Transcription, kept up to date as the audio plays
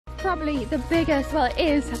probably the biggest, well it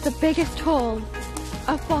is the biggest haul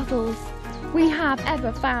of bottles we have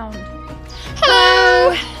ever found.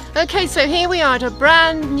 Hello! Okay, so here we are at a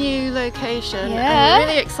brand new location. Yeah. I'm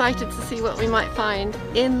really excited to see what we might find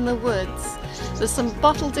in the woods. There's some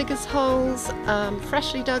bottle diggers' holes,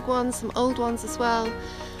 freshly dug ones, some old ones as well.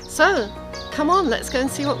 So, come on, let's go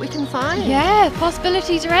and see what we can find. Yeah,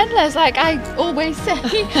 possibilities are endless, like I always say.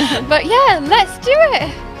 But yeah, let's do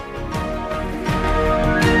it.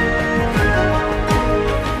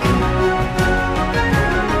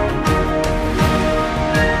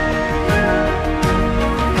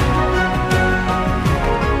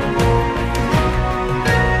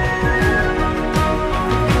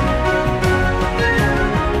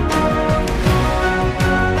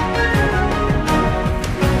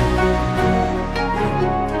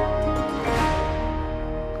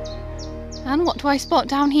 And what do I spot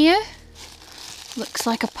down here? Looks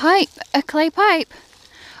like a pipe, a clay pipe.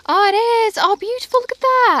 Oh, it is. Oh, beautiful. Look at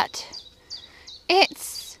that.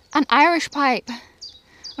 It's an Irish pipe,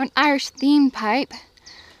 or an Irish themed pipe.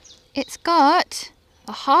 It's got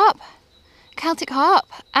a harp, Celtic harp,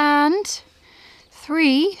 and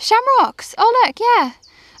 3 shamrocks. Oh, look, yeah.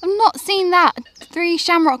 I've not seen that 3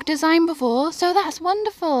 shamrock design before, so that's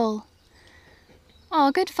wonderful.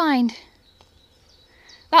 Oh, good find.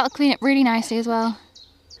 That'll clean it really nicely as well.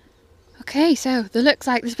 Okay, so there looks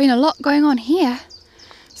like there's been a lot going on here.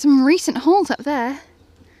 Some recent holes up there.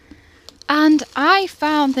 And I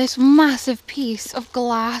found this massive piece of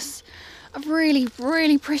glass. Of really,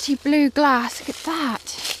 really pretty blue glass. Look at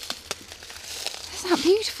that. Isn't that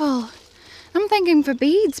beautiful? I'm thinking for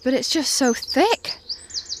beads, but it's just so thick.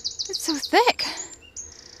 It's so thick.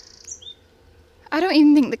 I don't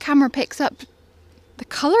even think the camera picks up the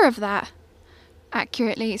colour of that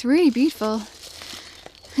accurately. It's really beautiful.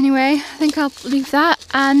 Anyway, I think I'll leave that,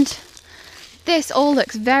 and this all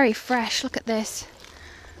looks very fresh. Look at this.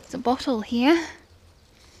 There's a bottle here.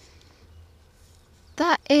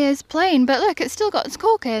 That is plain, but look, it's still got its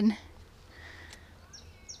cork in.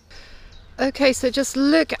 Okay, so just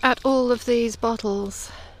look at all of these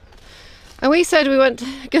bottles. And we said we weren't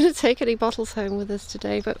going to take any bottles home with us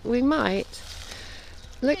today, but we might.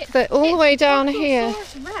 Look, they're all the way down here.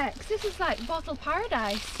 Rex. This is like bottle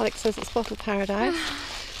paradise. Alex says it's bottle paradise.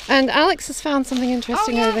 And Alex has found something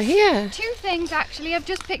interesting yes. over here. 2 things actually. I've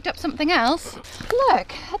just picked up something else.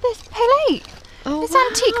 Look at this plate. Oh, this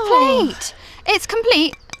antique plate. It's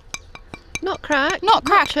complete. Not cracked. Not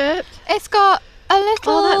cracked. Not chipped. It's got a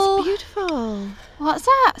little... Oh, that's beautiful. What's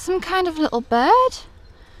that? Some kind of little bird?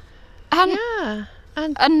 And, yeah.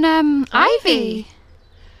 And ivy.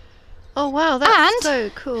 Oh wow, that's so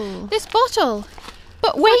cool. This bottle.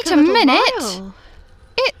 But It's wait like a little minute. vial.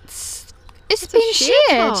 It's a been sheer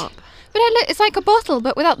sheared. top. But look, it's like a bottle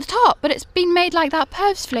but without the top, but it's been made like that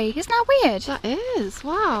purposefully. Isn't that weird? That is,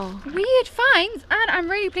 wow. Weird finds, and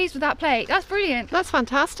I'm really pleased with that plate. That's brilliant. That's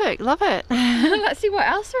fantastic, love it. Let's see what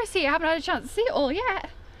else I see. I haven't had a chance to see it all yet.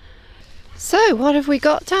 So what have we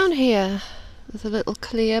got down here? There's a little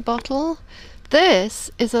clear bottle.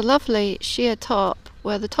 This is a lovely sheer top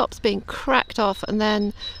where the top's being cracked off and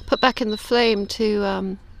then put back in the flame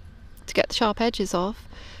to get the sharp edges off.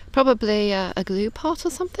 Probably a glue pot or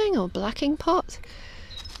something, or blacking pot.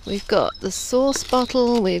 We've got the sauce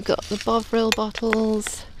bottle, we've got the Bovril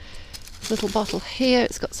bottles, little bottle here,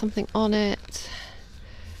 it's got something on it.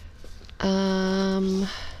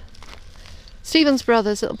 Stevens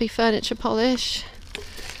Brothers, it'll be furniture polish.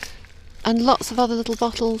 And lots of other little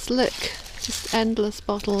bottles, look, just endless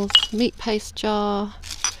bottles. Meat paste jar,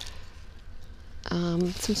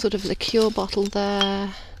 some sort of liqueur bottle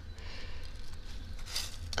there.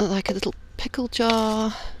 Like a little pickle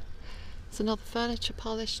jar. There's another furniture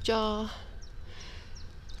polish jar.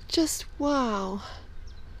 Just wow.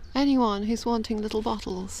 Anyone who's wanting little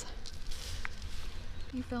bottles.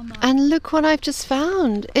 You film that. And look what I've just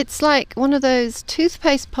found. It's like one of those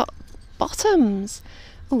toothpaste bottoms.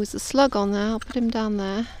 Oh, there's a slug on there. I'll put him down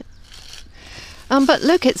there. But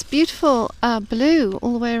look, it's beautiful blue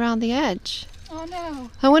all the way around the edge. Oh no.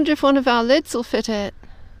 I wonder if one of our lids will fit it.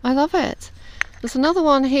 I love it. There's another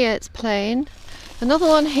one here, it's plain. Another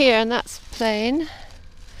one here, and that's plain.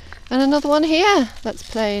 And another one here, that's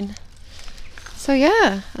plain. So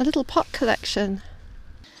yeah, a little pot collection.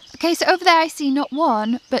 Okay, so over there I see not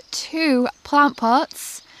 1, but 2 plant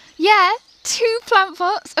pots. Yeah, 2 plant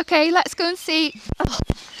pots. Okay, let's go and see. Oh.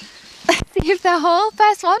 Let's see if they're whole.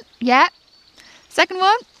 First one, yeah. Second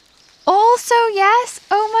one, also yes.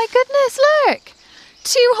 Oh my goodness, look.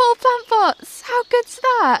 2 whole plant pots. How good's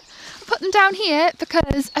that? I put them down here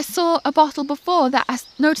because I saw a bottle before that I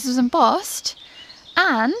noticed was embossed.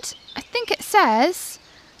 And I think it says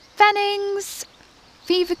Fennings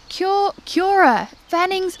Fever Curer.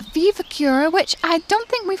 Fennings Fever Curer, which I don't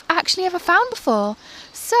think we've actually ever found before.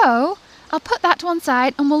 So I'll put that to one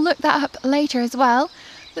side and we'll look that up later as well.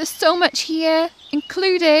 There's so much here,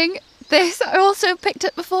 including this I also picked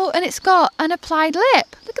up before, and it's got an applied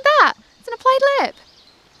lip. Look at that, it's an applied lip.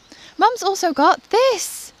 Mum's also got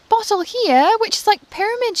this bottle here, which is like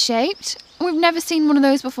pyramid shaped. We've never seen one of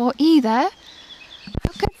those before either.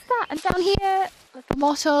 How good is that? And down here, little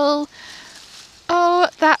bottle. Oh,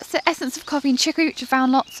 that's the essence of coffee and chicory, which I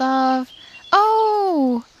found lots of.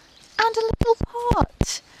 Oh, and a little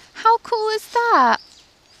pot. How cool is that?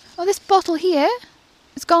 Oh, this bottle here,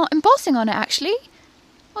 it's got embossing on it actually.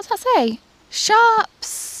 What's that say?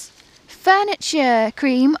 Sharps furniture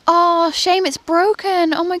cream. Oh, shame it's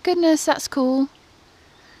broken. Oh my goodness, that's cool.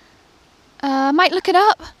 Might look it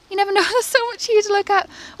up. You never know, there's so much here to look at.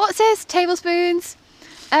 What's this? Tablespoons.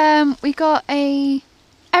 We got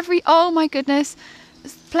oh my goodness.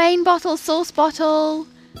 Plain bottle, sauce bottle.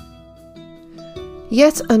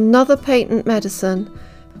 Yet another patent medicine.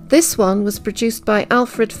 This one was produced by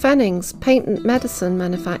Alfred Fennings, patent medicine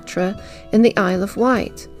manufacturer in the Isle of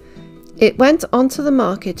Wight. It went onto the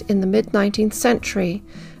market in the mid-19th century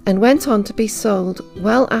and went on to be sold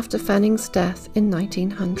well after Fennings' death in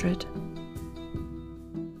 1900.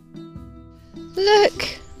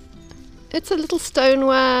 Look! It's a little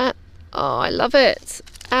stoneware. Oh, I love it.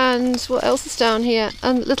 And what else is down here?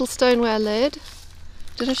 A little stoneware lid.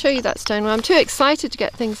 Did I show you that stoneware? I'm too excited to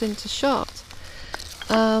get things into shot.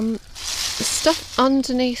 Stuff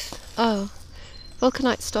underneath,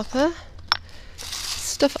 vulcanite stopper.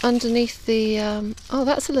 Stuff underneath the, oh,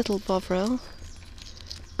 that's a little bovril.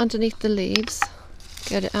 Underneath the leaves.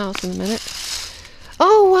 Get it out in a minute.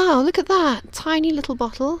 Oh wow, look at that, tiny little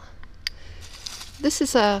bottle. This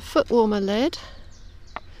is a foot warmer lid.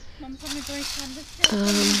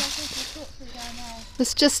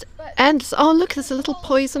 There's just endless. Oh look, there's a little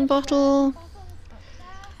poison bottle.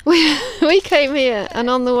 We came here and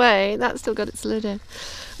on the way, that's still got its lid in.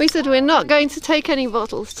 We said we're not going to take any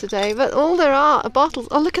bottles today, but all there are bottles.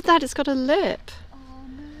 Oh look at that, it's got a lip.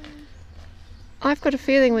 I've got a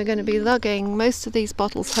feeling we're going to be lugging most of these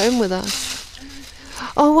bottles home with us.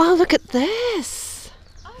 Oh wow, look at this.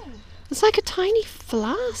 It's like a tiny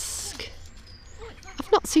flask.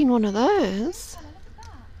 I've not seen one of those.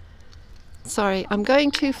 Sorry, I'm going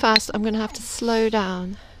too fast. I'm going to have to slow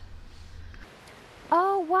down.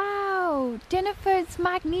 Oh wow, Dinnerford's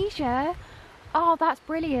Magnesia. Oh, that's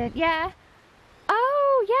brilliant, yeah.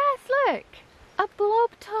 Oh yes, look, a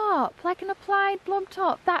blob top, like an applied blob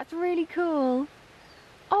top. That's really cool.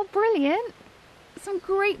 Oh, brilliant. Some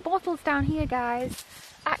great bottles down here, guys.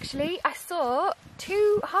 Actually, I saw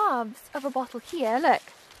two halves of a bottle here. Look,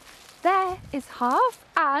 there is half,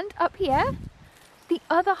 and up here, the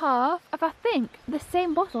other half of, I think, the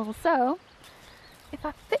same bottle. So, if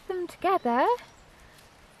I fit them together,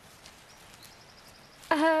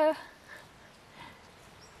 yeah,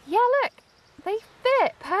 look, they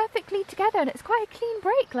fit perfectly together, and it's quite a clean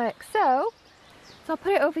break, look. So I'll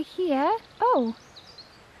put it over here. Oh,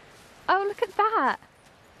 look at that.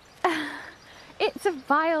 It's a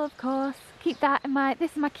vial, of course. Keep that in my,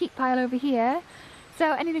 this is my keep pile over here.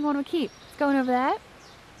 So anything I want to keep, it's going over there.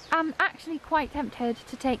 I'm actually quite tempted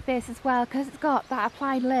to take this as well, because it's got that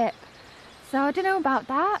applied lip. So I don't know about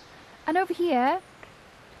that. And over here,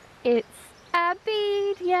 it's a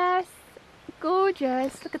bead, yes.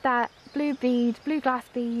 Gorgeous, look at that, blue bead, blue glass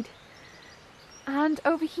bead. And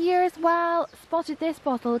over here as well, spotted this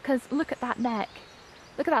bottle, because look at that neck.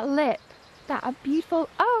 Look at that lip, that a beautiful,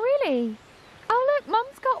 oh really? Oh look,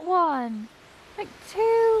 Mum's got one. Like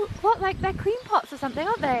two, what, like they're cream pots or something,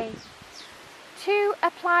 aren't they? Two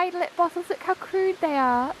applied lip bottles, look how crude they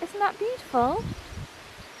are. Isn't that beautiful?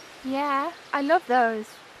 Yeah, I love those.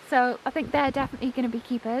 So I think they're definitely going to be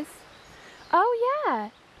keepers. Oh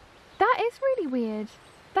yeah, that is really weird.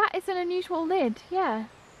 That is an unusual lid, yeah.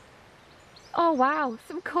 Oh wow,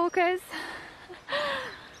 some corkers.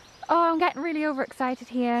 Oh, I'm getting really overexcited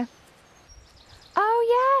here.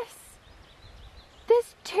 Oh yes,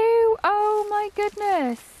 there's two. Oh my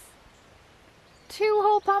goodness, two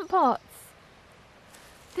whole plant pots.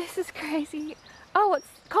 This is crazy. Oh, it's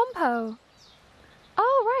compo.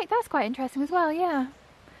 Oh right, that's quite interesting as well, yeah.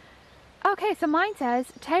 Okay, so mine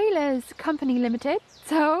says Taylor's Company Limited,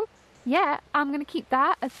 so yeah, I'm going to keep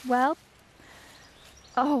that as well.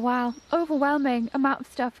 Oh wow, overwhelming amount of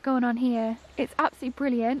stuff going on here. It's absolutely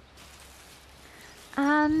brilliant.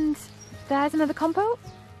 And there's another compo.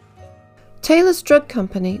 Taylor's Drug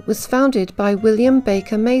Company was founded by William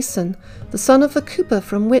Baker Mason, the son of a cooper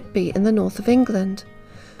from Whitby in the north of England.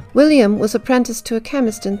 William was apprenticed to a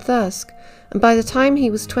chemist in Thirsk, and by the time he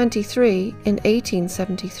was 23, in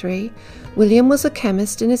 1873, William was a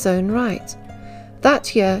chemist in his own right.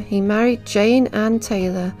 That year he married Jane Ann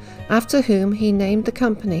Taylor, after whom he named the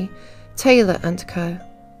company Taylor & Co.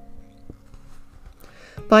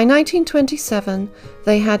 By 1927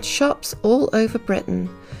 they had shops all over Britain,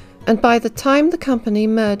 and by the time the company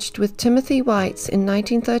merged with Timothy White's in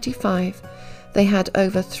 1935, they had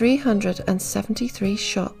over 373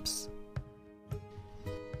 shops.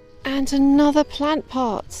 And another plant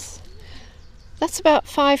pots. That's about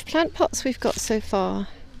 5 plant pots we've got so far.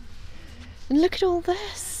 And look at all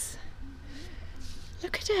this.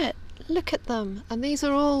 Look at it. Look at them. And these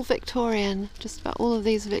are all Victorian. Just about all of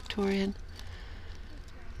these are Victorian.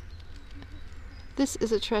 This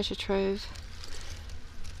is a treasure trove.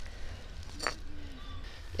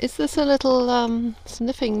 Is this a little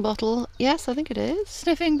sniffing bottle? Yes, I think it is.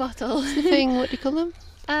 Sniffing bottle. Sniffing, what do you call them?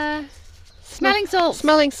 Smelling salt.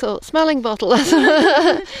 Smelling salt. Smelling bottle.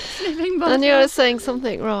 Sniffing bottle. I knew I was saying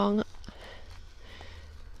something wrong.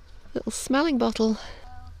 Little smelling bottle.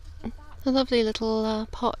 A lovely little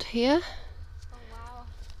pot here.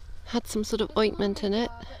 Had some sort of ointment in it.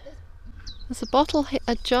 There's a bottle,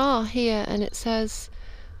 a jar here, and it says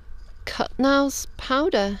Cutnow's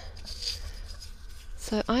powder.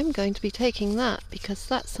 So I'm going to be taking that because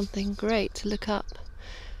that's something great to look up.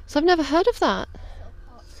 So I've never heard of that.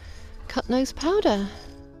 Cutnow's powder.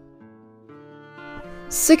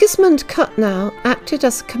 Sigismund Cutnow acted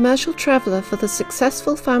as a commercial traveller for the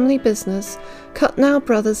successful family business Cutnow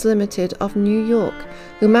Brothers Limited of New York,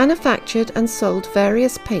 who manufactured and sold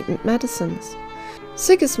various patent medicines.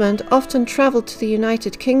 Sigismund often travelled to the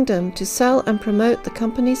United Kingdom to sell and promote the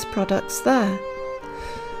company's products there.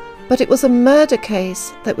 But it was a murder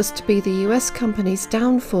case that was to be the US company's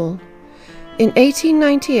downfall. In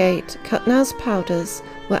 1898, Cutnow's powders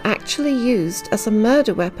were actually used as a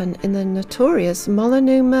murder weapon in the notorious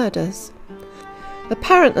Molyneux murders.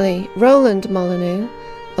 Apparently, Roland Molyneux,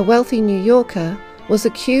 a wealthy New Yorker, was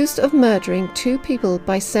accused of murdering 2 people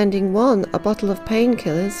by sending one a bottle of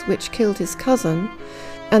painkillers which killed his cousin,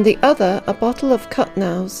 and the other a bottle of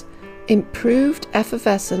Cutnow's improved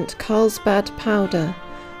effervescent Carlsbad powder,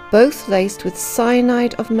 both laced with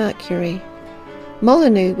cyanide of mercury.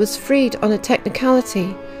 Molyneux was freed on a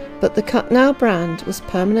technicality, but the Cutnow brand was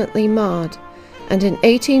permanently marred, and in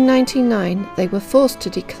 1899 they were forced to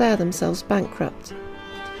declare themselves bankrupt.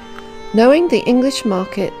 Knowing the English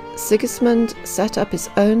market, Sigismund set up his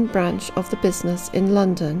own branch of the business in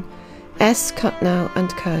London, S. Cutnow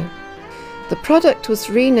 & Co. The product was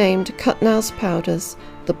renamed Cutnow's Powders,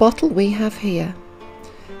 the bottle we have here.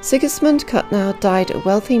 Sigismund Cutnow died a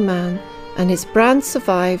wealthy man, and his brand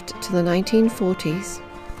survived to the 1940s.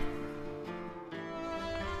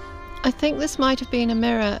 I think this might have been a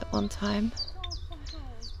mirror at one time,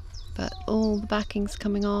 but all the backing's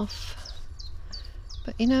coming off.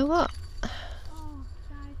 But you know what?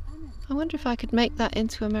 I wonder if I could make that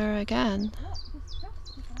into a mirror again.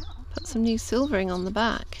 Put some new silvering on the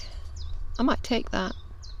back. I might take that.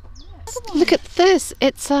 Look at this.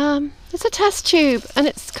 It's a test tube and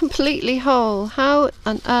it's completely whole. How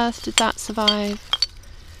on earth did that survive?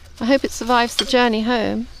 I hope it survives the journey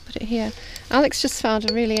home. Put it here. Alex just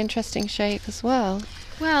found a really interesting shape as well.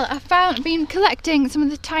 Well, I've been collecting some of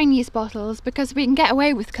the tiniest bottles because we can get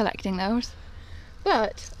away with collecting those.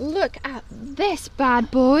 But look at this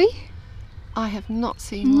bad boy. I have not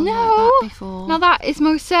seen one like that before. Now that is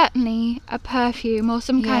most certainly a perfume or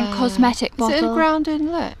some kind of cosmetic bottle. Is it ground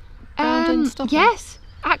inlet? Ground in stopper? Yes,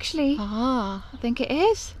 actually. Ah. I think it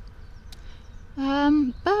is.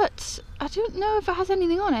 But I don't know if it has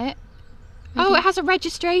anything on it. Maybe. Oh, it has a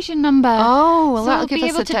registration number. Oh, well, so that'll give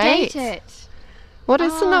us a date. Date it. What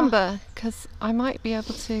is the number? Because I might be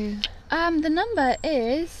able to... The number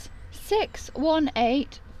is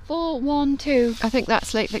 618412. I think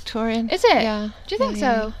that's late Victorian. Is it? Yeah. Do you think so?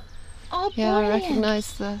 Yeah. Oh, yeah, brilliant. I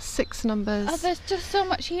recognise the 6 numbers. Oh, there's just so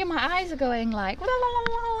much here. My eyes are going like...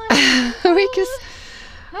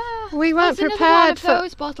 we weren't prepared prepared for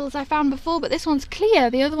those bottles I found before, but this one's clear.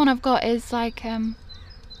 The other one I've got is like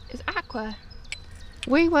is aqua.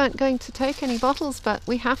 We weren't going to take any bottles, but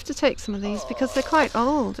we have to take some of these because they're quite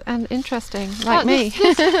old and interesting, like me.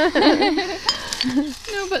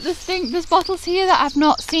 No, but there's bottles here that I've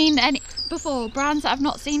not seen any before, brands that I've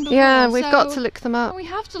not seen before. Yeah, we've got to look them up. We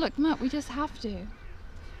have to look them up. We just have to.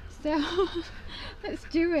 So let's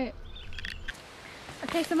do it.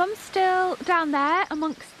 Okay, so Mum's still down there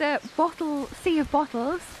amongst the sea of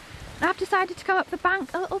bottles. I've decided to come up the bank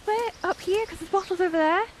a little bit, up here, because there's bottles over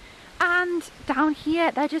there. And down here,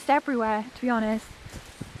 they're just everywhere, to be honest.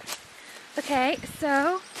 Okay,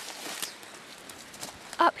 so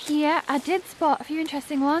up here I did spot a few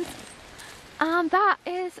interesting ones. And that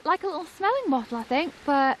is like a little smelling bottle, I think,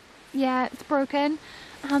 but yeah, it's broken.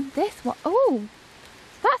 And this one, oh,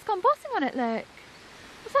 that's gone bossing on it, look.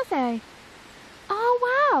 What's that say?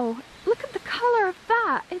 Oh wow, look at the colour of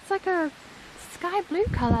that. It's like a sky blue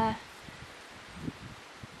colour.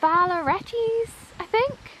 Valoretti's, I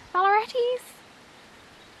think. Valoretti's.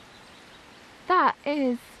 That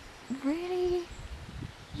is really,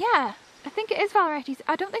 yeah, I think it is Valoretti's.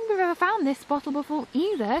 I don't think we've ever found this bottle before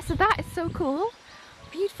either, so that is so cool.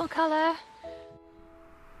 Beautiful colour.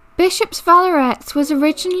 Bishop's Valoret's was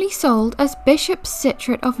originally sold as Bishop's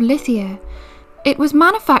Citrate of Lithia. It was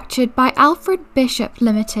manufactured by Alfred Bishop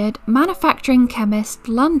Limited, Manufacturing Chemist,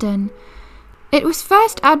 London. It was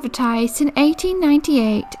first advertised in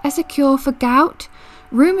 1898 as a cure for gout,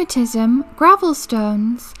 rheumatism, gravel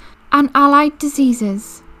stones, and allied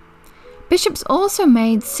diseases. Bishop's also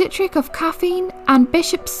made citric of caffeine and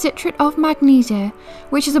Bishop's Citrate of Magnesia,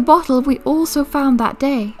 which is a bottle we also found that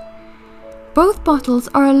day. Both bottles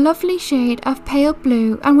are a lovely shade of pale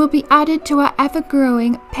blue and will be added to our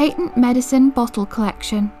ever-growing patent medicine bottle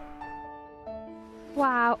collection.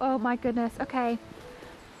 Wow, oh my goodness. Okay,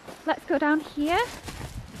 let's go down here.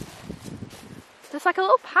 There's like a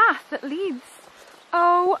little path that leads.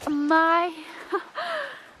 Oh my,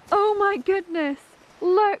 oh my goodness.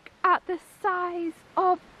 Look at the size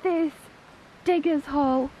of this digger's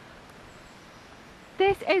hole.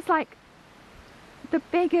 This is like the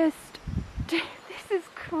biggest, this is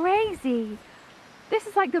crazy. This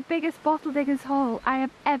is like the biggest bottle digger's hole I have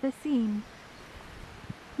ever seen.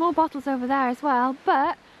 More bottles over there as well,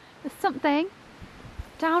 but there's something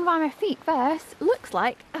down by my feet first. Looks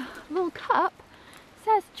like a little cup. It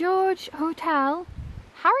says George Hotel,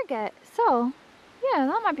 Harrogate. So, yeah,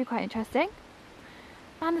 that might be quite interesting.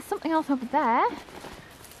 And there's something else over there.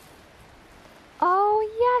 Oh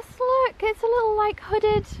yes, look, it's a little like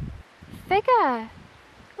hooded figure. A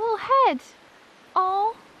little head.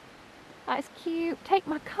 Oh, that is cute. Take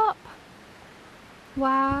my cup.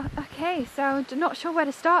 Wow, okay, so I'm not sure where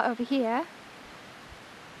to start over here.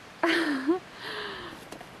 I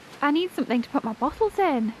need something to put my bottles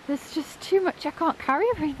in. There's just too much, I can't carry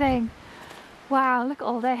everything. Wow, look at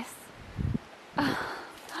all this.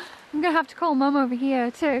 I'm gonna have to call Mum over here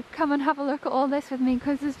to come and have a look at all this with me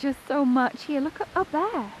because there's just so much here. Look up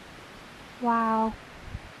there. Wow.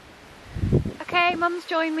 Okay, Mum's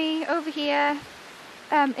joined me over here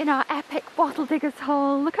in our epic bottle digger's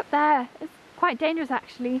hole. Look up there. It's quite dangerous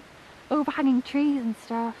actually. Overhanging trees and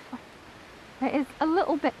stuff. It is a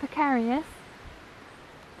little bit precarious.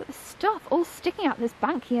 But the stuff all sticking out this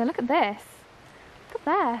bank here. Look at this. Look up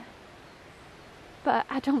there. But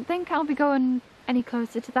I don't think I'll be going any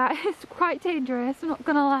closer to that. It's quite dangerous, I'm not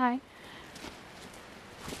gonna lie.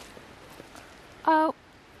 Oh,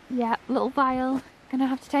 yeah, little vial. Gonna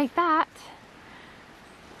have to take that.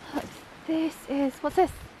 This is, what's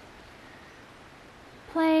this?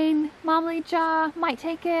 Plain marmalade jar, might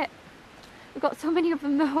take it. We've got so many of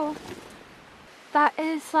them though. That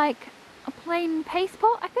is like a plain paste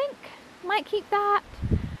pot, I think. Might keep that.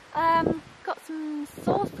 Got some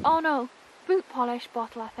sauce, oh no, boot polish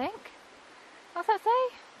bottle I think. What's that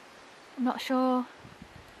say? I'm not sure.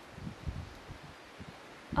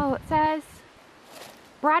 Oh, it says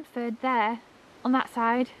Bradford there on that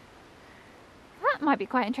side. That might be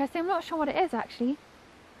quite interesting. I'm not sure what it is actually.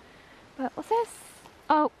 But what's this?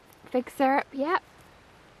 Oh, fig syrup, yep.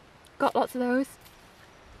 Got lots of those.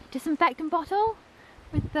 Disinfectant bottle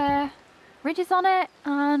with the ridges on it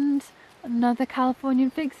and another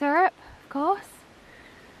Californian fig syrup, of course.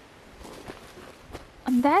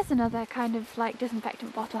 And there's another kind of like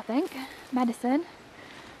disinfectant bottle, I think. Medicine.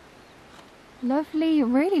 Lovely,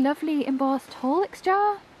 really lovely embossed Horlicks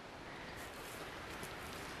jar.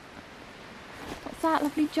 What's that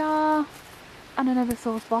lovely jar? And another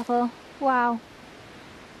sauce bottle. Wow.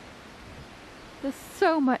 There's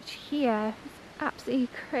so much here. It's absolutely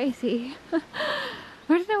crazy. I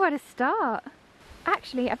don't know where to start.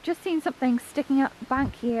 Actually, I've just seen something sticking up the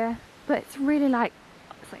bank here, but it's really like,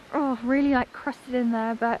 oh, really like crusted in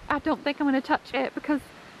there, but I don't think I'm going to touch it because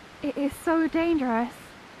it is so dangerous.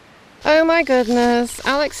 Oh my goodness,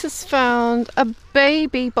 Alex has found a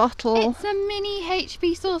baby bottle. It's a mini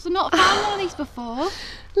HB sauce. I've not found one of these before.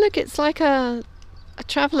 Look, it's like a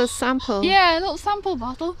traveller's sample. Yeah, a little sample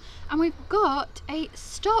bottle. And we've got a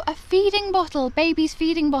feeding bottle, baby's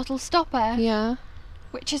feeding bottle stopper. Yeah.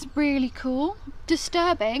 Which is really cool.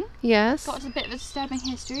 Disturbing. Yes. Got a bit of a disturbing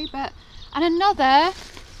history, but and another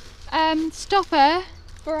stopper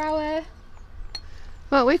for our.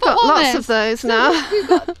 Well, we've got lots of those now. We've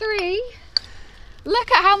got 3.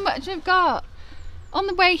 Look at how much we've got. On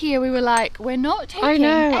the way here we were like, we're not taking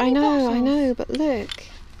I any bottles. know, but look.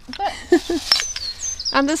 But,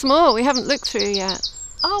 And there's more we haven't looked through yet.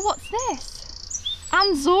 oh, what's this?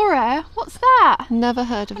 Anzora? What's that? Never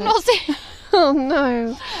heard of it. Not see- Oh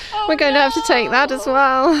no. Oh, We're going to have to take that as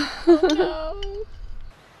well.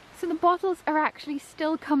 So the bottles are actually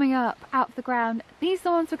still coming up out of the ground. These are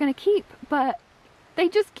the ones we're going to keep, but they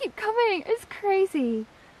just keep coming. It's crazy.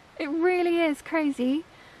 It really is crazy.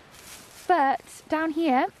 But down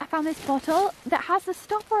here, I found this bottle that has a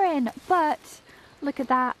stopper in, but look at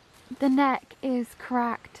that. The neck is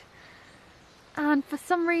cracked. And for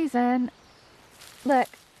some reason, look,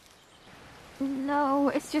 no,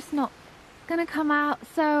 it's just not gonna come out.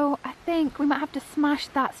 So I think we might have to smash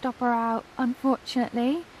that stopper out,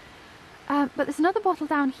 unfortunately. But there's another bottle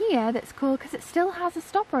down here that's cool because it still has a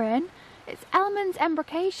stopper in. It's Elman's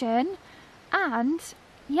Embrocation, and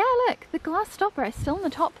yeah, look, the glass stopper is still on the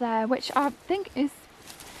top there, which I think is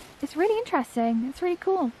really interesting. It's really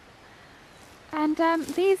cool. And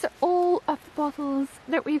these are all of the bottles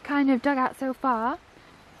that we've kind of dug out so far.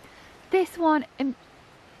 This one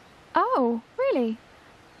oh, really?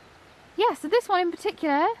 Yeah, so this one in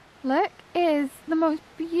particular, look, is the most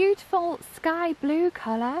beautiful sky blue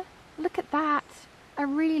colour. Look at that. I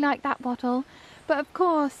really like that bottle. But of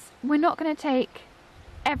course, we're not going to take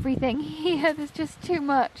everything here. There's just too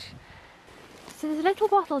much. So there's a little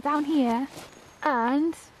bottle down here,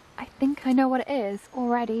 and I think I know what it is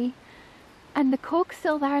already. And the cork's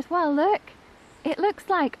still there as well, look. It looks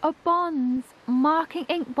like a Bonds marking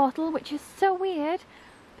ink bottle, which is so weird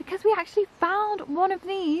because we actually found one of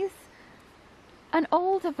these, an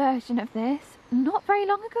older version of this, not very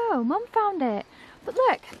long ago. Mum found it. But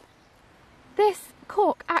look, this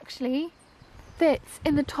cork actually fits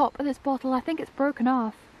in the top of this bottle. I think it's broken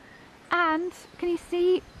off. And can you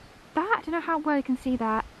see that? I don't know how well you can see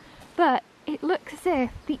that, but it looks as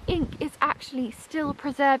if the ink is actually still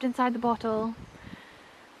preserved inside the bottle.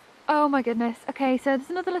 Oh my goodness. Okay, so there's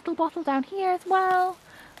another little bottle down here as well.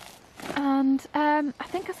 And I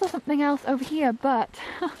think I saw something else over here, but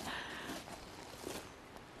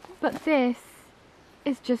but this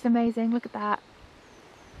is just amazing. Look at that.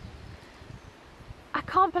 I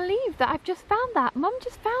can't believe that I've just found that. Mum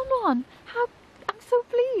just found one. How, I'm so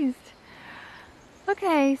pleased.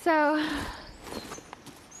 Okay, so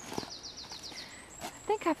I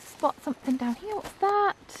think I've spotted something down here. What's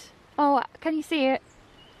that? Oh, can you see it?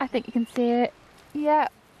 I think you can see it. Yeah,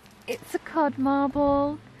 it's a cod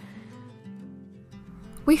marble.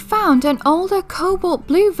 We found an older cobalt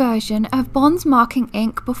blue version of Bonds marking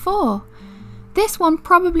ink before. This one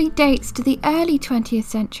probably dates to the early 20th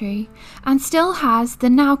century and still has the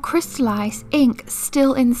now crystallized ink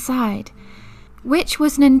still inside, which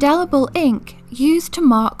was an indelible ink used to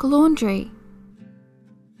mark laundry.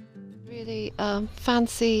 Really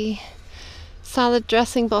fancy salad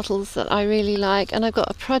dressing bottles that I really like, and I've got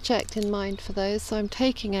a project in mind for those, so I'm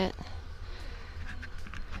taking it.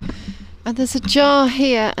 And there's a jar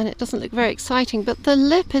here, and it doesn't look very exciting, but the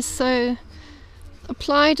lip is so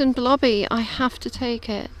applied and blobby, I have to take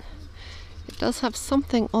it. It does have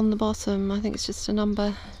something on the bottom. I think it's just a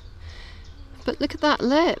number. But look at that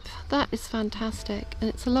lip. That is fantastic, and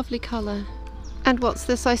it's a lovely colour. And what's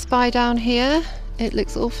this I spy down here? It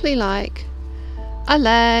looks awfully like a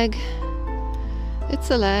leg.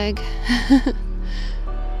 It's a leg.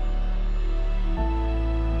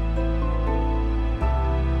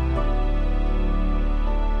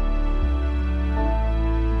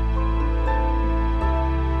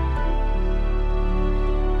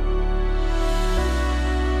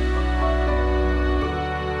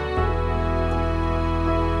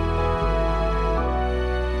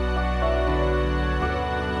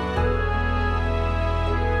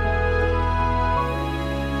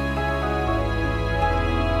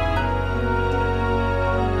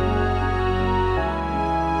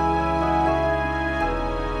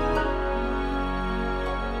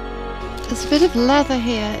 There's a bit of leather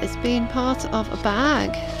here. It's been part of a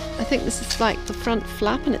bag. I think this is like the front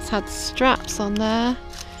flap, and it's had straps on there,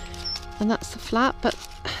 and that's the flap, but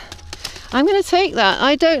I'm going to take that.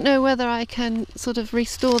 I don't know whether I can sort of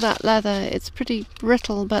restore that leather. It's pretty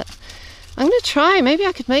brittle, but I'm going to try. Maybe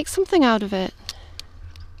I could make something out of it.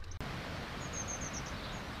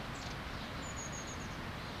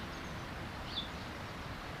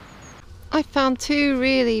 I found two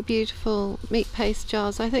really beautiful meat paste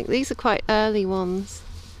jars. I think these are quite early ones.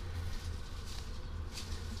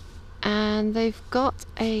 And they've got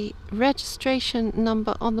a registration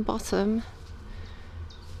number on the bottom.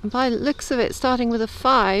 And by the looks of it, starting with a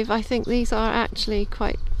 5, I think these are actually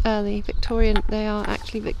quite early Victorian. They are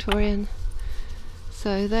actually Victorian.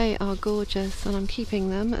 So they are gorgeous and I'm keeping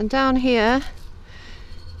them. And down here,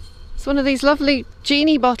 it's one of these lovely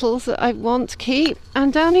genie bottles that I want to keep.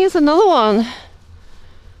 And down here's another one.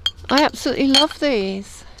 I absolutely love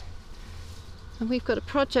these. And we've got a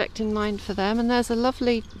project in mind for them. And there's a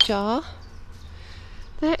lovely jar.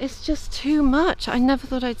 There is just too much. I never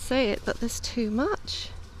thought I'd say it, but there's too much.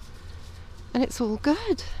 And it's all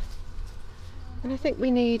good. And I think we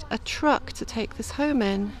need a truck to take this home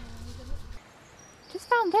in. Just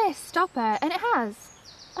found this stopper, and it has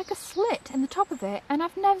like a slit in the top of it, and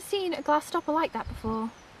I've never seen a glass stopper like that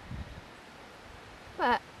before.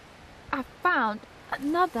 But I've found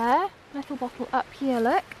another little bottle up here,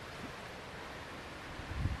 look.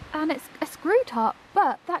 And it's a screw top,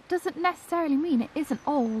 but that doesn't necessarily mean it isn't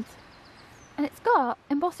old. And it's got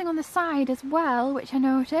embossing on the side as well, which I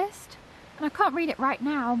noticed. And I can't read it right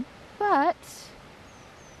now, but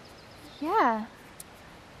yeah,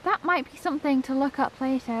 that might be something to look up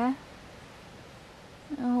later.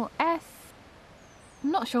 Oh, S.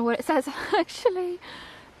 I'm not sure what it says actually.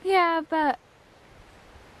 Yeah, but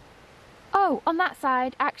oh, on that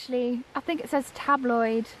side actually, I think it says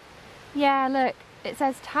tabloid. Yeah, look, it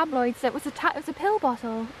says tabloid. So it was a pill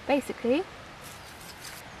bottle, basically.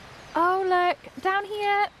 Oh, look down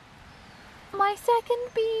here. My second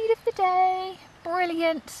bead of the day.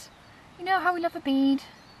 Brilliant. You know how we love a bead.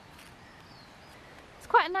 It's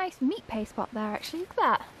quite a nice meat paste spot there actually, look at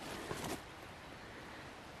that.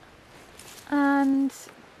 And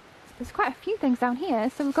there's quite a few things down here.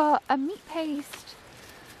 So we've got a meat paste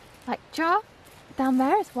like jar down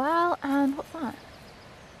there as well. And what's that?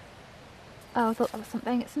 Oh, I thought that was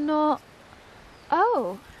something. It's not.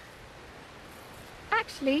 Oh.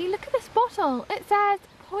 Actually, look at this bottle. It says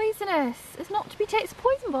poisonous. It's not to be taken. It's a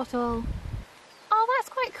poison bottle. Oh, that's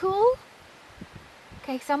quite cool.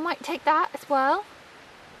 Okay, so I might take that as well.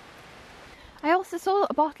 I also saw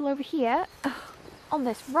a bottle over here on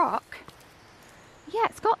this rock. Yeah,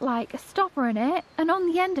 it's got like a stopper in it, and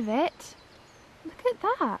on the end of it, look at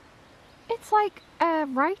that. It's like a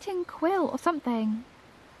writing quill or something.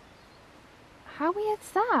 How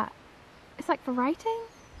weird's that? It's like for writing?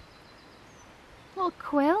 Little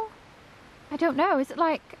quill? I don't know. Is it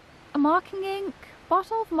like a marking ink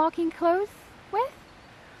bottle for marking clothes with?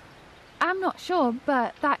 I'm not sure,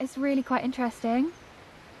 but that is really quite interesting.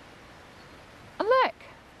 And look,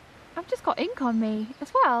 I've just got ink on me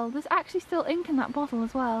as well. There's actually still ink in that bottle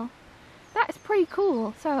as well. That is pretty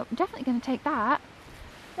cool, so I'm definitely going to take that.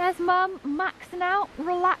 There's Mum maxing out,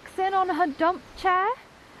 relaxing on her dump chair.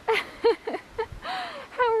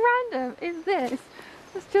 How random is this?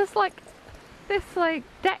 It's just like this like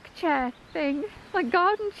deck chair thing, like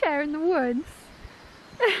garden chair in the woods.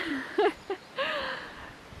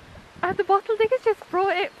 And the bottle diggers just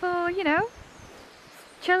brought it for, you know,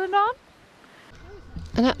 chilling on.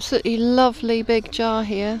 An absolutely lovely big jar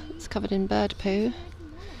here. It's covered in bird poo.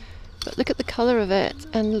 But look at the colour of it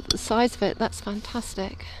and the size of it. That's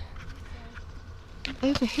fantastic.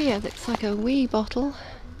 Over here looks like a wee bottle.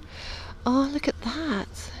 Oh, look at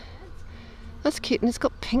that. That's cute, and it's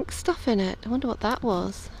got pink stuff in it. I wonder what that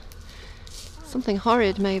was. Something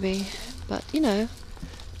horrid maybe, but you know.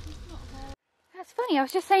 That's funny, I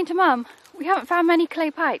was just saying to Mum, we haven't found many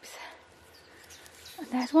clay pipes. And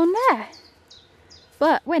there's one there.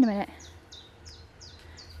 But, wait a minute.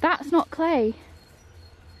 That's not clay.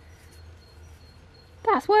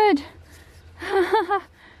 That's wood.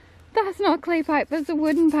 That's not a clay pipe, that's a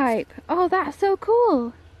wooden pipe. Oh, that's so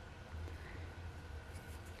cool.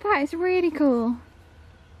 That is really cool.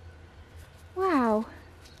 Wow.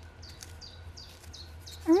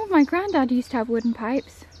 I remember my granddad used to have wooden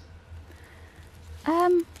pipes.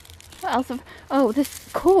 What else have... Oh, this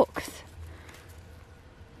corks.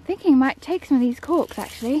 I'm thinking I might take some of these corks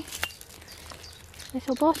actually.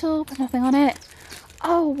 Little bottle, but nothing on it.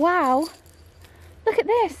 Oh wow. Look at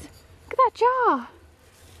this. Look at that jar.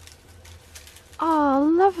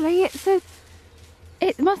 Oh, lovely.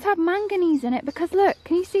 It must have manganese in it because look,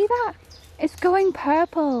 can you see that? It's going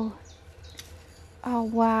purple. Oh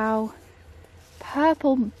wow.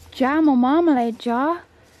 Purple jam or marmalade jar.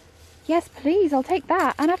 Yes, please, I'll take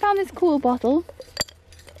that. And I found this cool bottle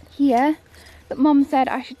here that Mum said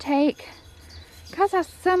I should take because it has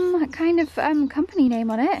some kind of company name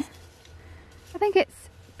on it. I think it's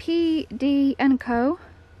PD & Co.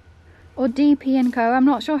 or DP & Co. I'm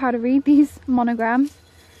not sure how to read these monograms.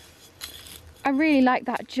 I really like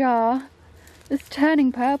that jar. It's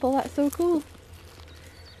turning purple, that's so cool.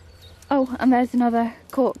 Oh, and there's another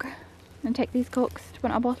cork. I'm going to take these corks to put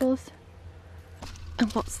in our bottles.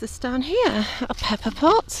 And what's this down here? A pepper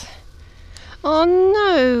pot? Oh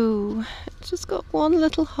no! It's just got one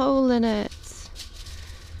little hole in it.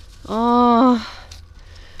 Oh,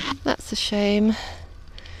 that's a shame.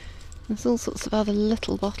 There's all sorts of other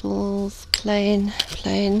little bottles. Plain.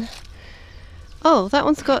 Oh, that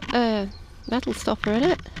one's got a metal stopper in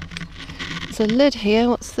it. There's a lid here.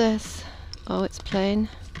 What's this? Oh, it's plain.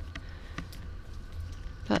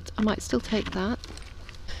 But I might still take that.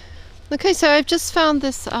 Okay, so I've just found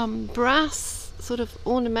this brass sort of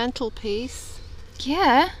ornamental piece.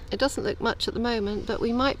 Yeah. It doesn't look much at the moment, but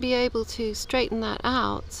we might be able to straighten that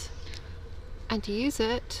out and use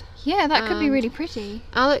it. Yeah, that could be really pretty.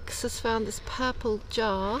 Alex has found this purple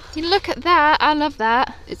jar. You look at that, I love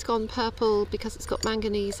that. It's gone purple because it's got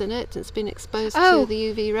manganese in it. It's been exposed Oh, to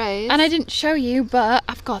the UV rays. And I didn't show you, but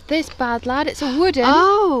I've got this bad lad. It's a wooden.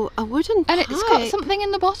 Oh, a wooden pipe. And it's got something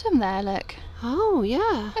in the bottom there, look. Oh,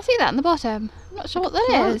 yeah. I see that in the bottom. I'm not sure what that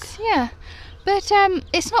plug. is. Yeah. But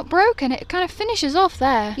it's not broken. It kind of finishes off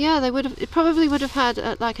there. Yeah, it probably would have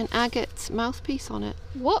had like an agate mouthpiece on it.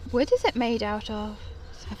 What wood is it made out of?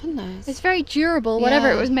 Heaven knows. It's very durable, whatever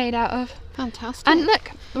Yeah. it was made out of. Fantastic. And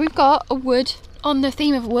look, we've got a wood on the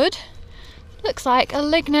theme of wood. Looks like a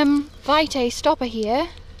lignum vitae stopper here.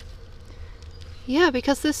 Yeah,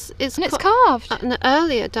 because this is And it's carved. an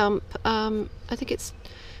earlier dump. I think it's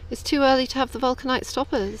too early to have the vulcanite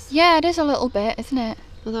stoppers. Yeah, it is a little bit, isn't it?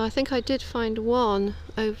 Although I think I did find one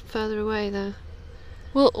further away there.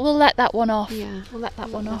 We'll let that one off. Yeah. We'll let that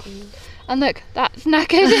one off. And look, that's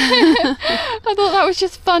knackered. I thought that was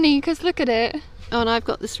just funny because look at it. Oh, and I've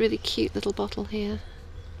got this really cute little bottle here.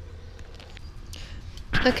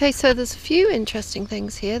 Okay, so there's a few interesting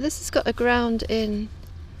things here. This has got a ground in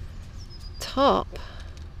top.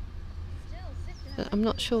 But I'm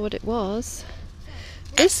not sure what it was.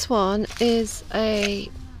 This one is a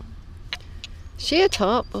sheer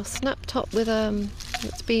top or snap top with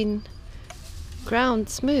it's been ground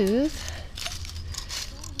smooth.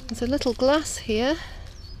 There's a little glass here.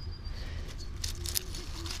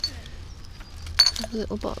 A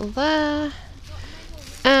little bottle there.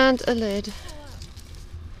 And a lid.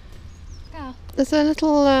 Yeah. There's a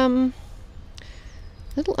little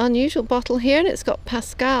unusual bottle here, and it's got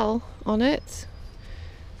Pascal on it,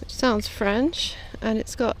 which sounds French, and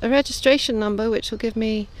it's got a registration number which will give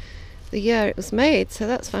me the year it was made, so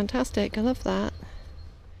that's fantastic. I love that.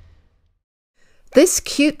 This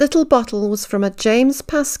cute little bottle was from a James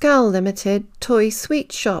Pascal Limited toy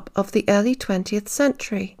sweet shop of the early 20th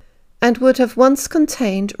century and would have once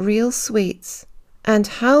contained real sweets. And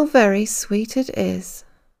how very sweet it is.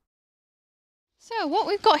 So what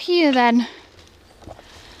we've got here then?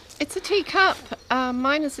 It's a teacup,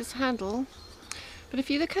 mine is this handle, but if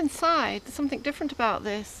you look inside, there's something different about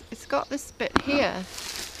this. It's got this bit here,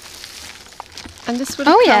 and this would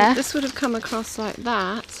have this would have come across like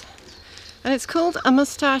that. And it's called a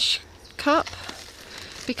moustache cup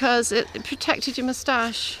because it protected your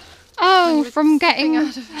moustache. Oh, from getting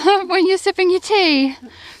when you're sipping your tea,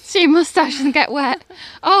 so your moustache doesn't get wet.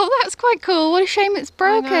 Oh, that's quite cool. What a shame it's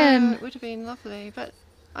broken. I know, it would have been lovely, but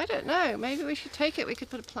I don't know. Maybe we should take it. We could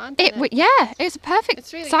put a plant in it. Yeah, it's a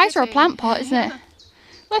perfect really size for a pretty. plant pot, isn't it?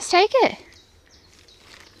 Let's take it.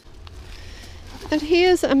 And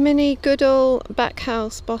here's a mini Goodall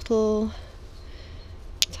backhouse bottle.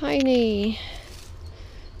 Tiny.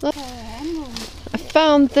 Look. I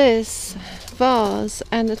found this vase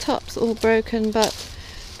and the top's all broken, but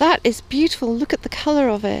that is beautiful. Look at the colour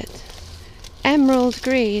of it. Emerald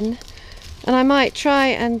green. And I might try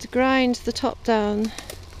and grind the top down.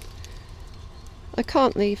 I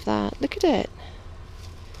can't leave that. Look at it.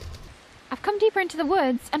 I've come deeper into the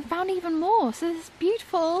woods and found even more. So this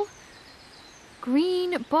beautiful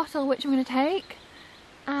green bottle which I'm going to take,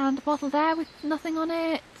 and a bottle there with nothing on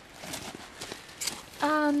it,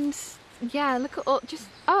 and yeah, look at all,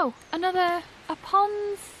 a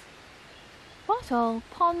Pond's bottle,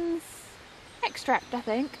 Pond's extract, I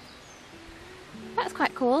think. That's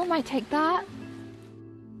quite cool, might take that.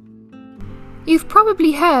 You've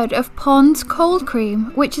probably heard of Pond's cold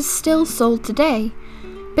cream, which is still sold today.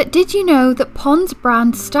 But did you know that Pond's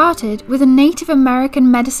brand started with a Native American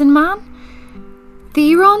medicine man?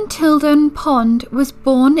 Theron Tilden Pond was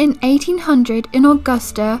born in 1800 in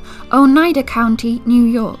Augusta, Oneida County, New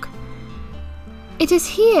York. It is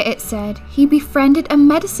here, it said, he befriended a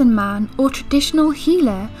medicine man or traditional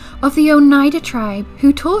healer of the Oneida tribe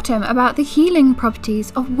who taught him about the healing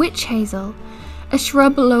properties of witch hazel, a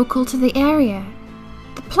shrub local to the area.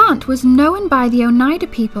 The plant was known by the Oneida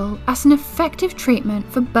people as an effective treatment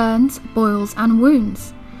for burns, boils and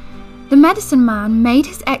wounds. The medicine man made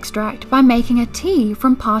his extract by making a tea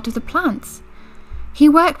from part of the plants. He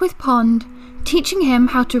worked with Pond, teaching him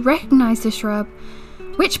how to recognize the shrub,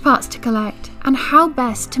 which parts to collect, and how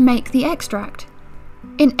best to make the extract.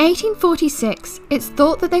 In 1846, it's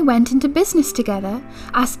thought that they went into business together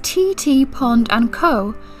as T.T. Pond &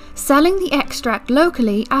 Co., selling the extract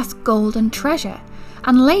locally as Golden Treasure,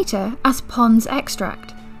 and later as Pond's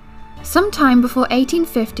Extract. Sometime before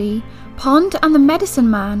 1850, Pond and the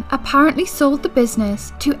Medicine Man apparently sold the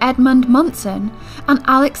business to Edmund Munson and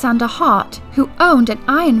Alexander Hart, who owned an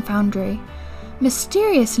iron foundry.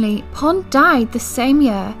 Mysteriously, Pond died the same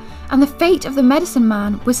year, and the fate of the Medicine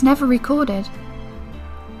Man was never recorded.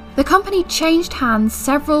 The company changed hands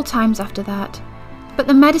several times after that, but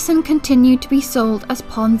the medicine continued to be sold as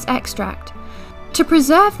Pond's Extract. To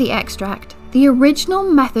preserve the extract, the original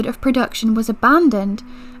method of production was abandoned,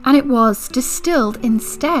 and it was distilled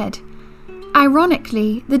instead.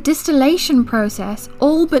 Ironically, the distillation process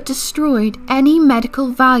all but destroyed any medical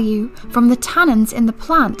value from the tannins in the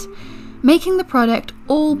plant, making the product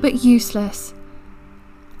all but useless.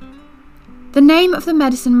 The name of the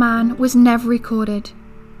Medicine Man was never recorded,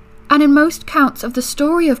 and in most counts of the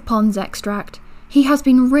story of Pond's Extract, he has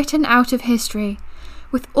been written out of history,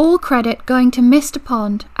 with all credit going to Mr.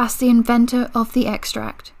 Pond as the inventor of the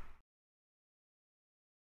extract.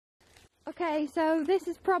 Okay, so this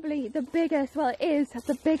is probably the biggest, well it is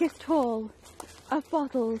the biggest haul of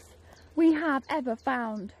bottles we have ever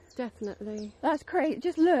found. Definitely. That's crazy.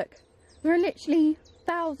 Just look. There are literally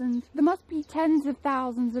thousands, there must be tens of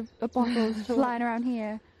thousands of bottles flying around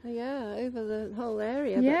here. Yeah, over the whole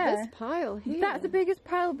area. Yeah. But this pile here. That's the biggest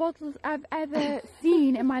pile of bottles I've ever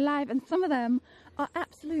seen in my life, and some of them are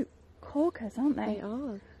absolute corkers, aren't they? They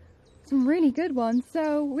are. Some really good ones.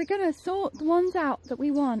 So we're going to sort the ones out that we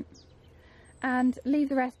want and leave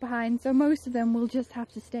the rest behind, so most of them will just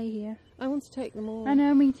have to stay here. I want to take them all. I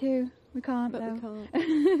know, me too. We can't but though. we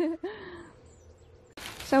can't.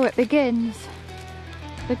 So it begins.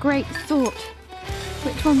 The great sort.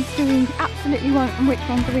 Which ones do we absolutely want and which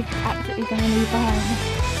ones are we absolutely going to leave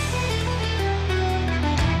behind?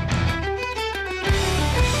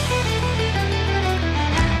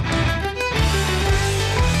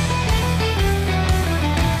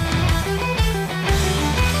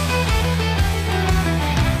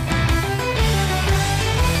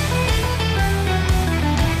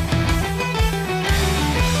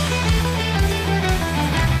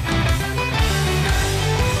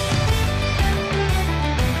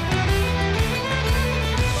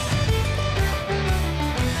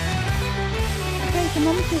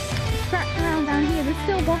 Mum's just scratched around down here. There's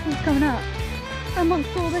still bottles coming up.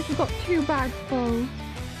 Amongst all this, we've got 2 bags full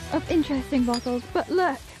of interesting bottles. But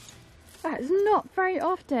look, that's not very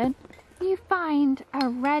often you find a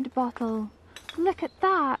red bottle. Look at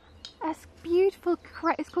that. That's beautiful.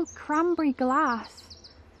 It's called cranberry glass.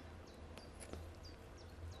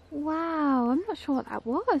 Wow, I'm not sure what that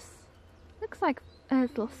was. Looks like a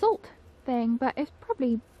little salt thing, but it's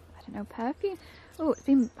probably, I don't know, perfume. Oh, it's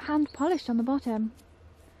been hand polished on the bottom.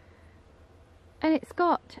 And it's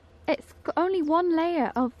got only one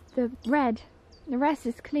layer of the red. The rest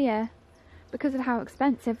is clear because of how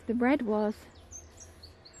expensive the red was.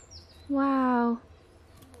 Wow.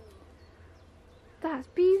 That's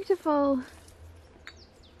beautiful.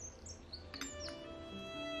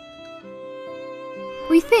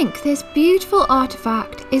 We think this beautiful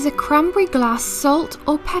artefact is a cranberry glass salt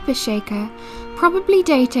or pepper shaker, probably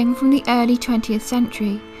dating from the early 20th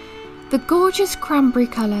century. The gorgeous cranberry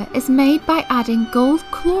colour is made by adding gold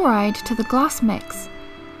chloride to the glass mix.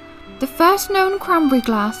 The first known cranberry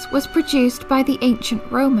glass was produced by the ancient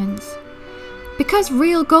Romans. Because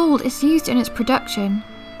real gold is used in its production,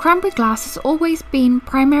 cranberry glass has always been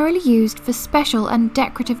primarily used for special and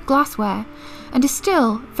decorative glassware, and is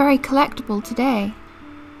still very collectible today.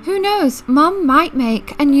 Who knows, Mum might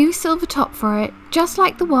make a new silver top for it, just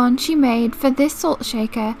like the one she made for this salt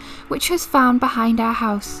shaker, which was found behind our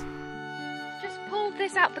house. Just pulled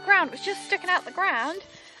this out the ground. It was just sticking out the ground.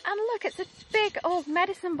 And look, it's a big old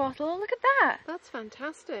medicine bottle. Look at that. That's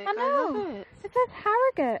fantastic. I know. I love it. It says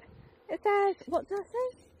Harrogate. It says, what does that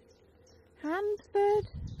say? Hansford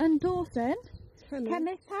and Dawson.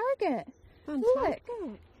 Chemist Harrogate. Fantastic.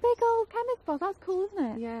 Look, big old chemist bottle. That's cool,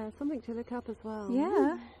 isn't it? Yeah, something to look up as well.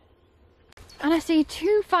 Yeah. And I see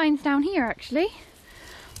 2 finds down here actually.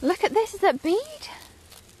 Look at this, is that bead?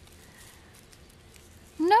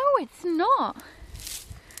 No, it's not.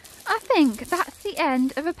 I think that's the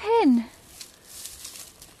end of a pin.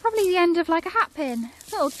 Probably the end of like a hat pin.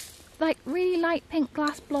 Little, like really light pink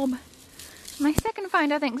glass blob. My second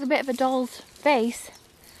find I think is a bit of a doll's face.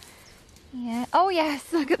 Yeah, oh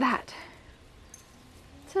yes, look at that.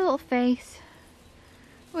 It's a little face.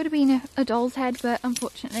 Would have been a doll's head, but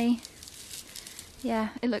unfortunately, yeah,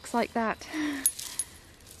 it looks like that.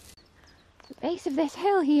 The base of this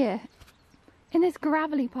hill here in this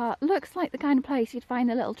gravelly part. Looks like the kind of place you'd find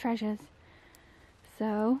the little treasures.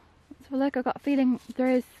 So let's have a look. I've got a feeling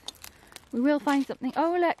we will find something.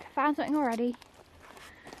 Oh look, found something already.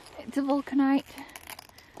 It's a vulcanite.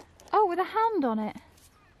 Oh, with a hand on it.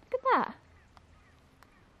 Look at that.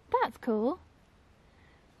 That's cool.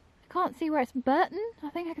 I can't see where it's Burton. I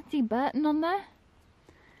think I can see Burton on there.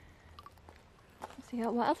 Let's see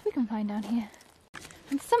what else we can find down here.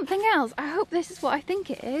 And something else. I hope this is what I think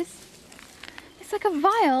it is. It's like a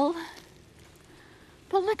vial.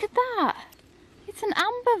 But look at that. It's an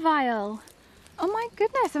amber vial. Oh my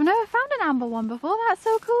goodness, I've never found an amber one before. That's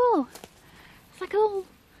so cool. It's like a little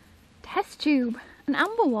test tube. An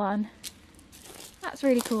amber one. That's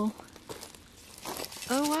really cool.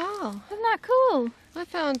 Oh wow. Isn't that cool? I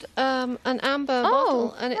found an amber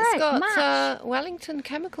bottle, and it's got Wellington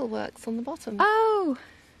Chemical Works on the bottom. Oh,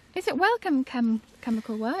 is it Welcome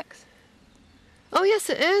Chemical Works? Oh yes,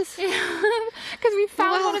 it is. Because we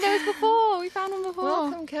found one of those before. We found one before.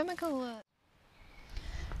 Welcome Chemical Works.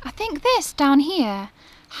 I think this down here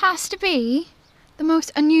has to be the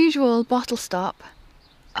most unusual bottle stop.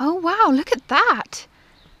 Oh wow, look at that.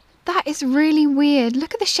 That is really weird.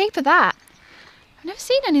 Look at the shape of that. I've never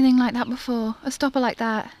seen anything like that before. A stopper like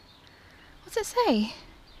that. What's it say?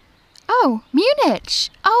 Oh, Munich.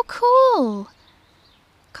 Oh, cool.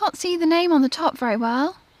 Can't see the name on the top very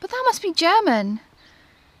well, but that must be German.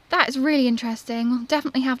 That is really interesting. We'll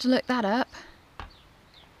definitely have to look that up.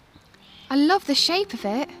 I love the shape of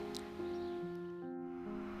it.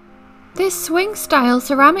 This swing-style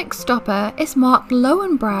ceramic stopper is marked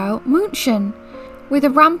Lowenbrau München with a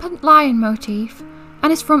rampant lion motif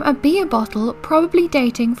and is from a beer bottle probably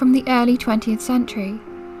dating from the early 20th century.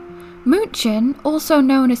 München, also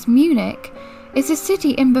known as Munich, is a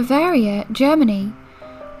city in Bavaria, Germany,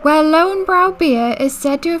 where Lowenbrau beer is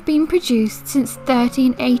said to have been produced since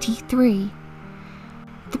 1383.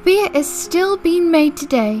 The beer is still being made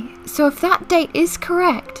today, so if that date is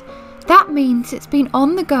correct, that means it's been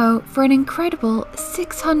on the go for an incredible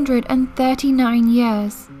 639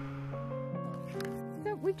 years.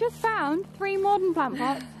 So we've just found 3 modern plant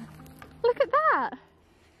pots. Look at that.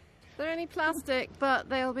 They're only plastic, but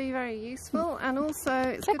they'll be very useful, and also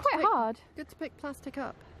it's They're quite hard. Good to pick plastic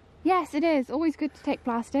up. Yes, it is. Always good to take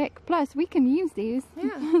plastic. Plus, we can use these.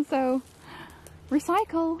 Yeah. So,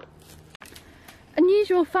 recycle.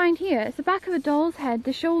 Unusual find here. It's the back of a doll's head,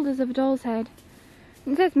 the shoulders of a doll's head.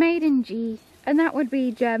 It says made in G, and that would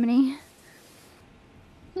be Germany.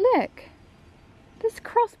 Look, there's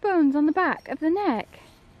crossbones on the back of the neck.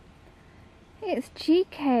 It's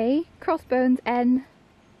GK crossbones N,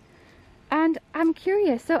 and I'm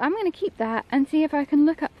curious, so I'm going to keep that and see if I can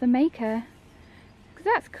look up the maker, because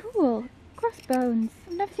that's cool. Crossbones,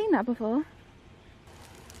 I've never seen that before.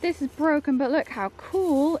 This is broken, but look how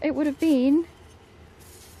cool it would have been.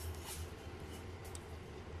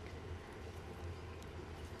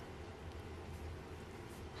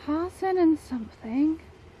 Harson and something,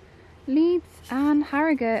 Leeds and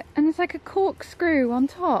Harrogate, and it's like a corkscrew on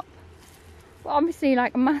top. Well, obviously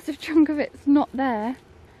like a massive chunk of it's not there.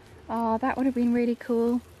 Oh, that would have been really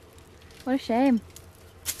cool. What a shame.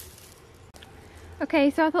 Okay,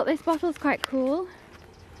 so I thought this bottle's quite cool.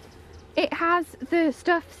 It has the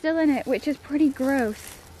stuff still in it, which is pretty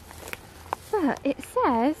gross. But it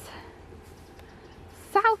says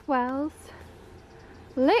South Wales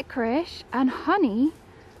licorice and honey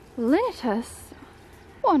Linitus.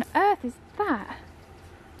 What on earth is that?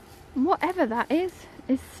 Whatever that is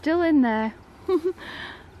still in there.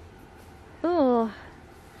 Ugh.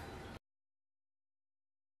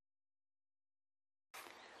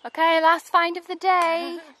 Okay, last find of the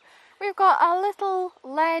day. We've got a little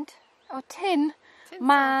lead or tin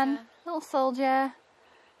man, soldier. little soldier.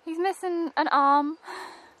 He's missing an arm.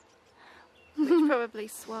 Which probably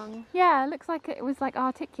swung. Yeah, it looks like it was like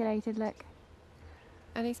articulated, look.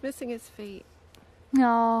 And he's missing his feet.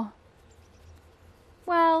 No.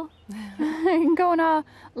 Well, you can go on our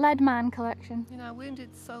lead man collection. In our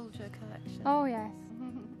wounded soldier collection. Oh yes.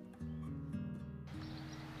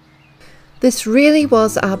 This really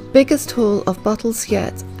was our biggest haul of bottles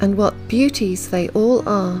yet, and what beauties they all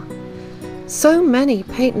are. So many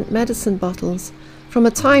patent medicine bottles, from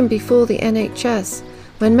a time before the NHS,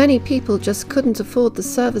 when many people just couldn't afford the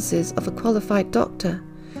services of a qualified doctor.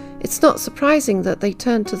 It's not surprising that they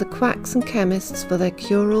turned to the quacks and chemists for their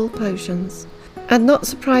cure-all potions. And not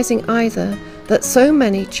surprising either that so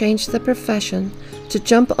many changed their profession to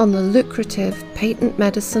jump on the lucrative patent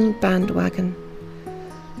medicine bandwagon.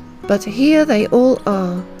 But here they all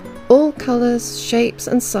are, all colours, shapes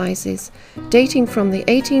and sizes, dating from the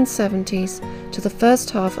 1870s to the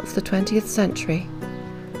first half of the 20th century.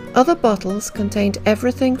 Other bottles contained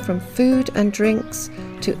everything from food and drinks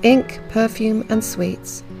to ink, perfume and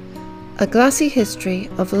sweets. A glassy history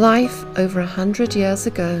of life over 100 years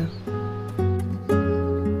ago.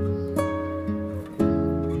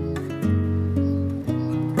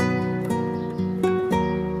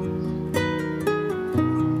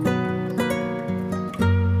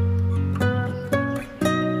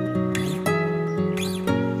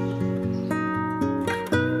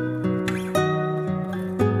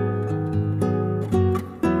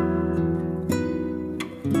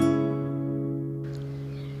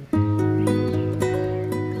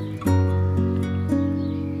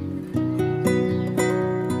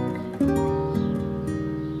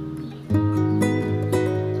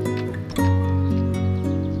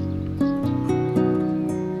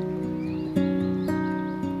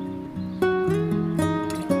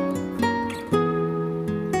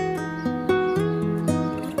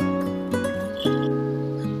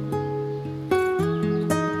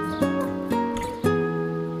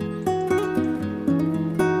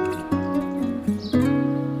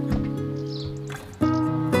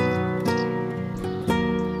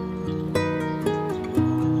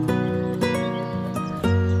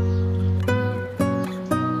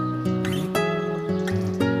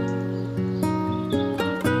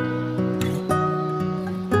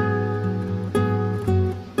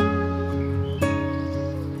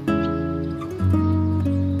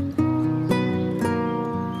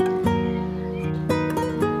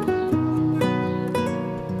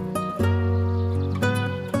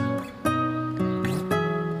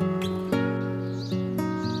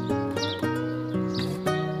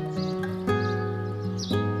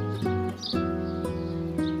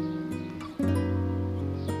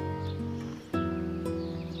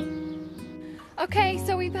 Okay,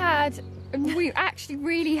 so we actually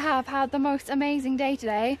really have had the most amazing day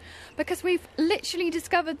today, because we've literally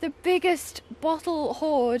discovered the biggest bottle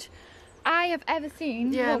hoard I have ever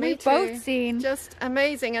seen. Yeah, well, me we've too. both seen. Just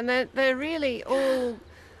amazing, and they're really all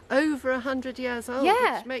over 100 years old,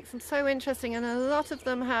 Yeah. which makes them so interesting, and a lot of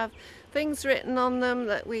them have things written on them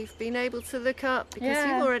that we've been able to look up, because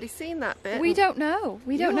Yeah. you've already seen that bit. We don't know.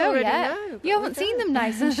 We don't You know already yet. know, but You haven't we seen don't. them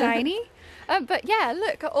nice and shiny. But yeah,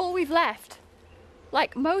 look at all we've left.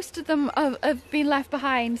 Like, most of them have been left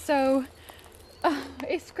behind, so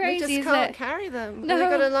it's crazy, We just isn't can't it? carry them. No. We've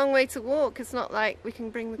got a long way to walk. It's not like we can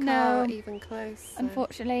bring the car No. even close. So.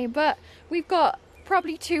 Unfortunately, but we've got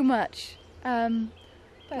probably too much.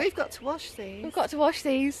 We've got to wash these. We've got to wash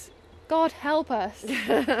these. God help us.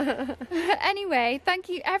 Anyway, thank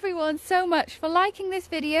you everyone so much for liking this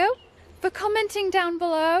video, for commenting down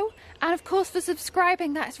below, and of course for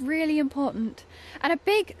subscribing. That's really important. And a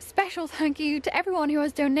big special thank you to everyone who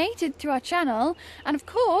has donated to our channel, and of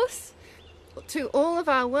course To all of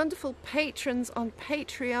our wonderful patrons on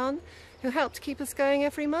Patreon who help to keep us going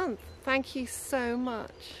every month. Thank you so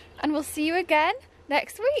much. and we'll see you again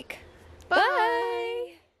next week. Bye.